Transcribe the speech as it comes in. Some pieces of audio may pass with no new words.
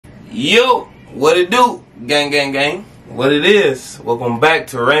Yo, what it do? Gang, gang, gang. What it is? Welcome back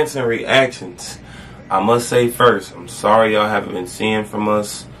to Rants and Reactions. I must say first, I'm sorry y'all haven't been seeing from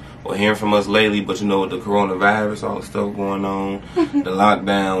us or hearing from us lately, but you know, with the coronavirus, all the stuff going on, the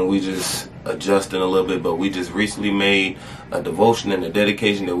lockdown, we just adjusting a little bit, but we just recently made a devotion and a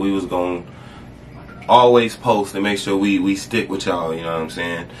dedication that we was going to always post and make sure we stick with y'all, you know what I'm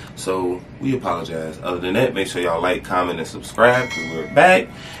saying? So we apologize. Other than that, make sure y'all like, comment, and subscribe because we're back.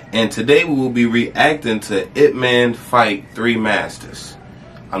 And today we will be reacting to Ip Fight 3 Masters.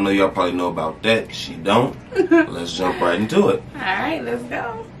 I know y'all probably know about that. She don't. Let's jump right into it. Alright, let's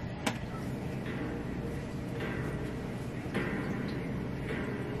go.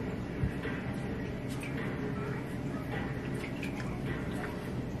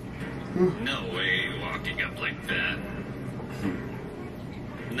 No way walking up like that.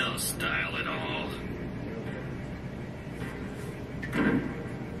 No style at all.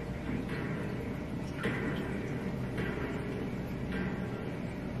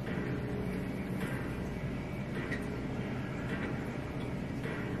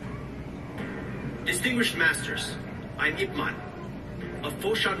 Distinguished Masters, I'm Ipman, a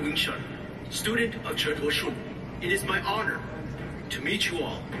Foshan Wingshun, student of Cherto Shun. It is my honor to meet you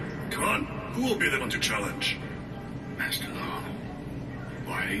all. Khan, who will be the one to challenge? Master Law,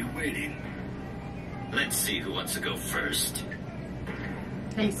 Why are you waiting? let's see who wants to go first.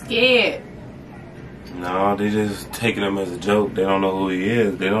 They scared. No, they just taking him as a joke. They don't know who he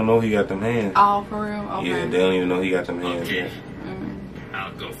is. They don't know he got them hands. Oh, for real? Okay. Yeah, they don't even know he got them hands Okay, yet.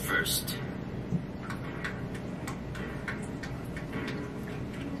 I'll go first.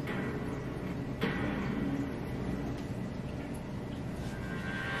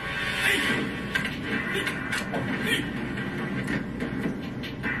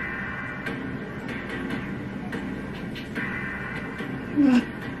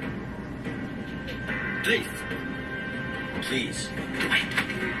 Please.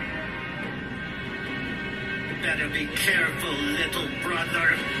 Better be careful, little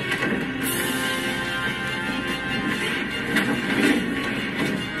brother.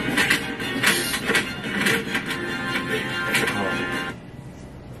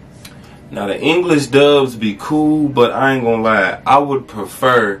 Now the English dubs be cool, but I ain't gonna lie, I would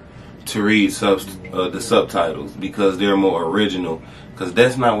prefer to read the subtitles because they're more original. Cause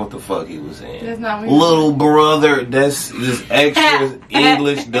that's not what the fuck he was saying. That's not what Little brother, that's just extra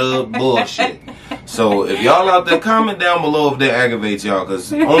English dub bullshit. So if y'all out there, comment down below if that aggravates y'all,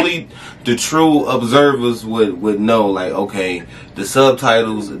 cause only the true observers would know. Like, okay, the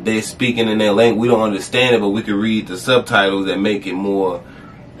subtitles, they're speaking in their language, we don't understand it, but we can read the subtitles that make it more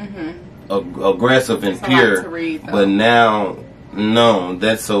aggressive and pure. But now, no,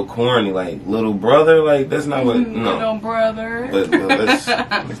 that's so corny. Like, little brother, like that's not what. No, little brother. But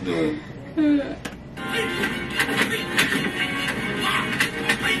let's do it.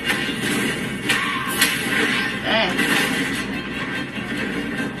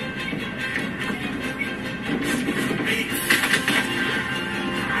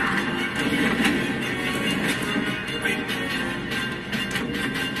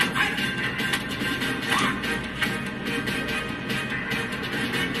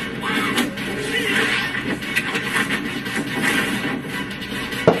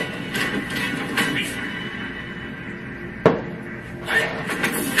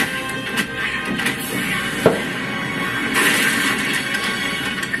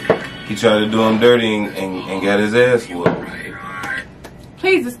 He tried to do him dirty and got his ass whooped.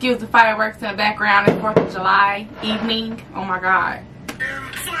 Please excuse the fireworks in the background. It's 4th of July evening. Oh my God.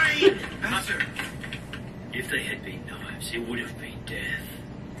 Master, if they had been knives, it would have been death.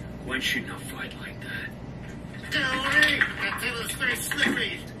 One should not fight like that. That tailor's very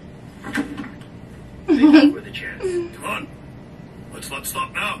slippery. Thank you for the chance. Come on, let's not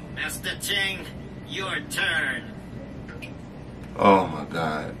stop now. Master Ching, your turn. Oh my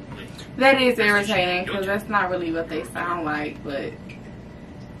God. That is irritating because that's not really what they sound like, but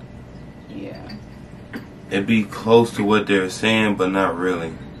yeah. It'd be close to what they're saying, but not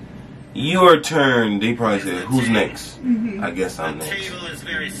really. Your turn. They probably said, who's next? I guess I'm The next. table is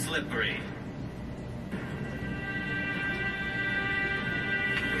very slippery.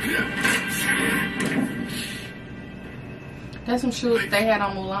 That's some shoes they had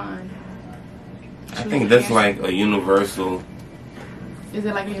on Mulan. I think that's like a universal. Is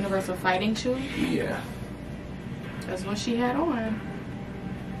it like a universal fighting shoe? Yeah. That's what she had on.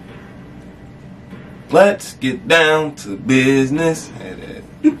 Let's get down to business.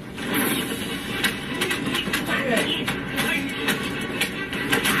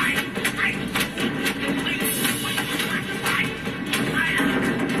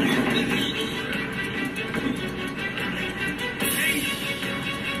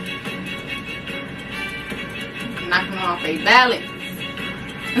 Stay balanced.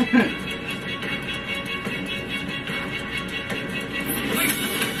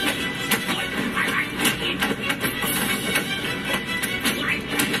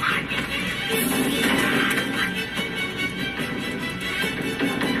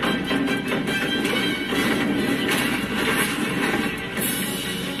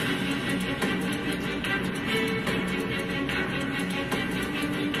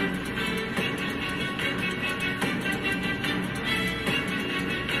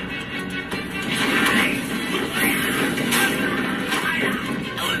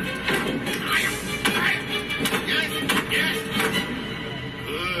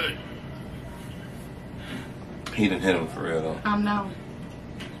 Good. He didn't hit him for real though. I know.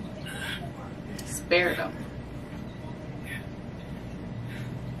 Spared him.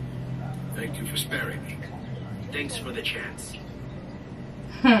 Thank you for sparing me. Thanks for the chance.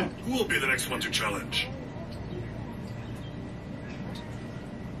 Who will be the next one to challenge?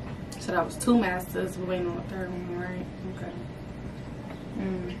 So that was 2 masters. We're waiting on the 3rd one, right? Okay.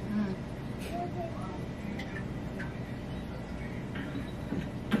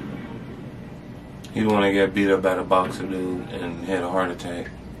 He the one that got beat up by the boxer dude and had a heart attack.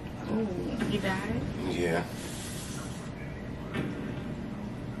 Ooh, he died? Yeah.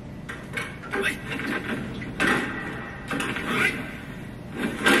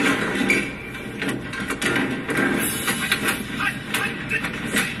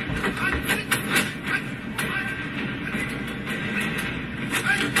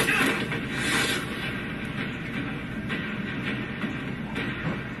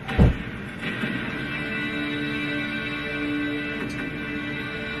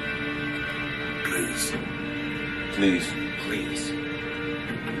 Please. Please. Please.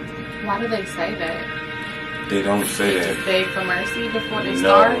 Why do they say that? They don't say They just that. beg for mercy before they No.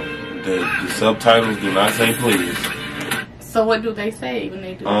 start? The subtitles do not say please. So what do they say when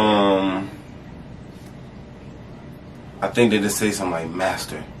they do that? I think they just say something like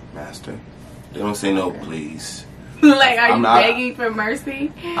master. Master. They don't say no please. Like, are you I'm not- begging for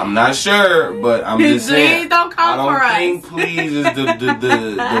mercy? I'm not sure, but I'm just saying. Please don't come I for don't us. think please is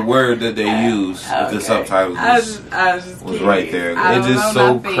the word that they use with the subtitles. I was just Was kidding. right there. I It's don't just know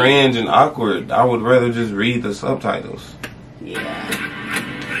so nothing. cringe and awkward. I would rather just read the subtitles. Yeah.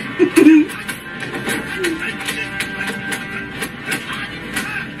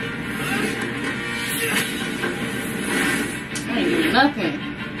 I ain't do nothing.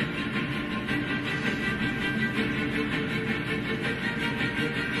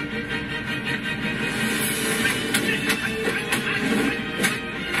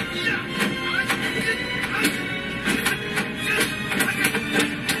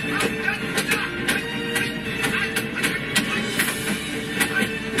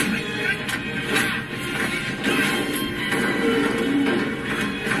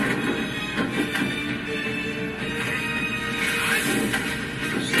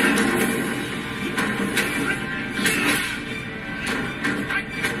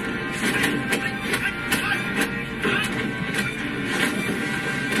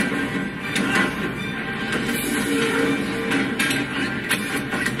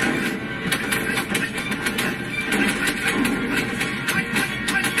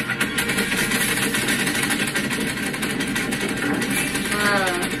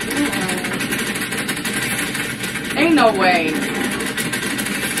 Ain't no way.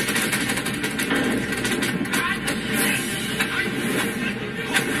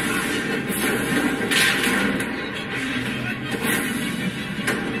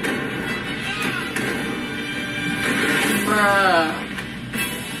 Bruh.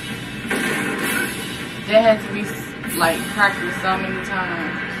 That has to be like practiced so many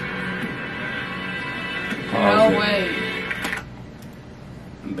times. No Pause it. way.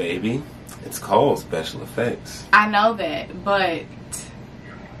 Baby, it's called special effects. I know that, but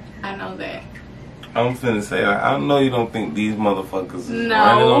I know that. I'm finna say, I know you don't think these motherfuckers is No.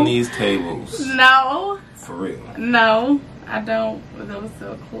 running on these tables. No, For real. no, I don't. But that was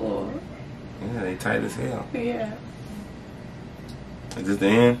so cool. Yeah, they tight as hell. Yeah. Is this the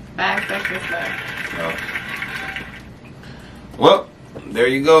end? 5 seconds left. No. Well, there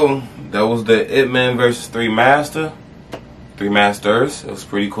you go. That was the Ipman versus 3 Masters. It was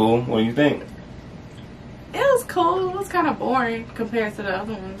pretty cool. What do you think? It was cool. It was kind of boring compared to the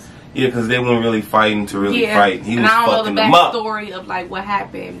other ones. Yeah, because they weren't really fighting to really fight. He and was I don't know fucking the them up. backstory of like what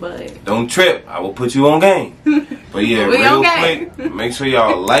happened, but Don't trip. I will put you on game. But yeah, We real okay. quick, make sure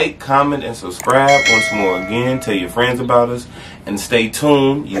y'all like, comment, and subscribe. Once more again, tell your friends about us. And stay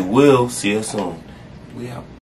tuned. You will see us soon. We out.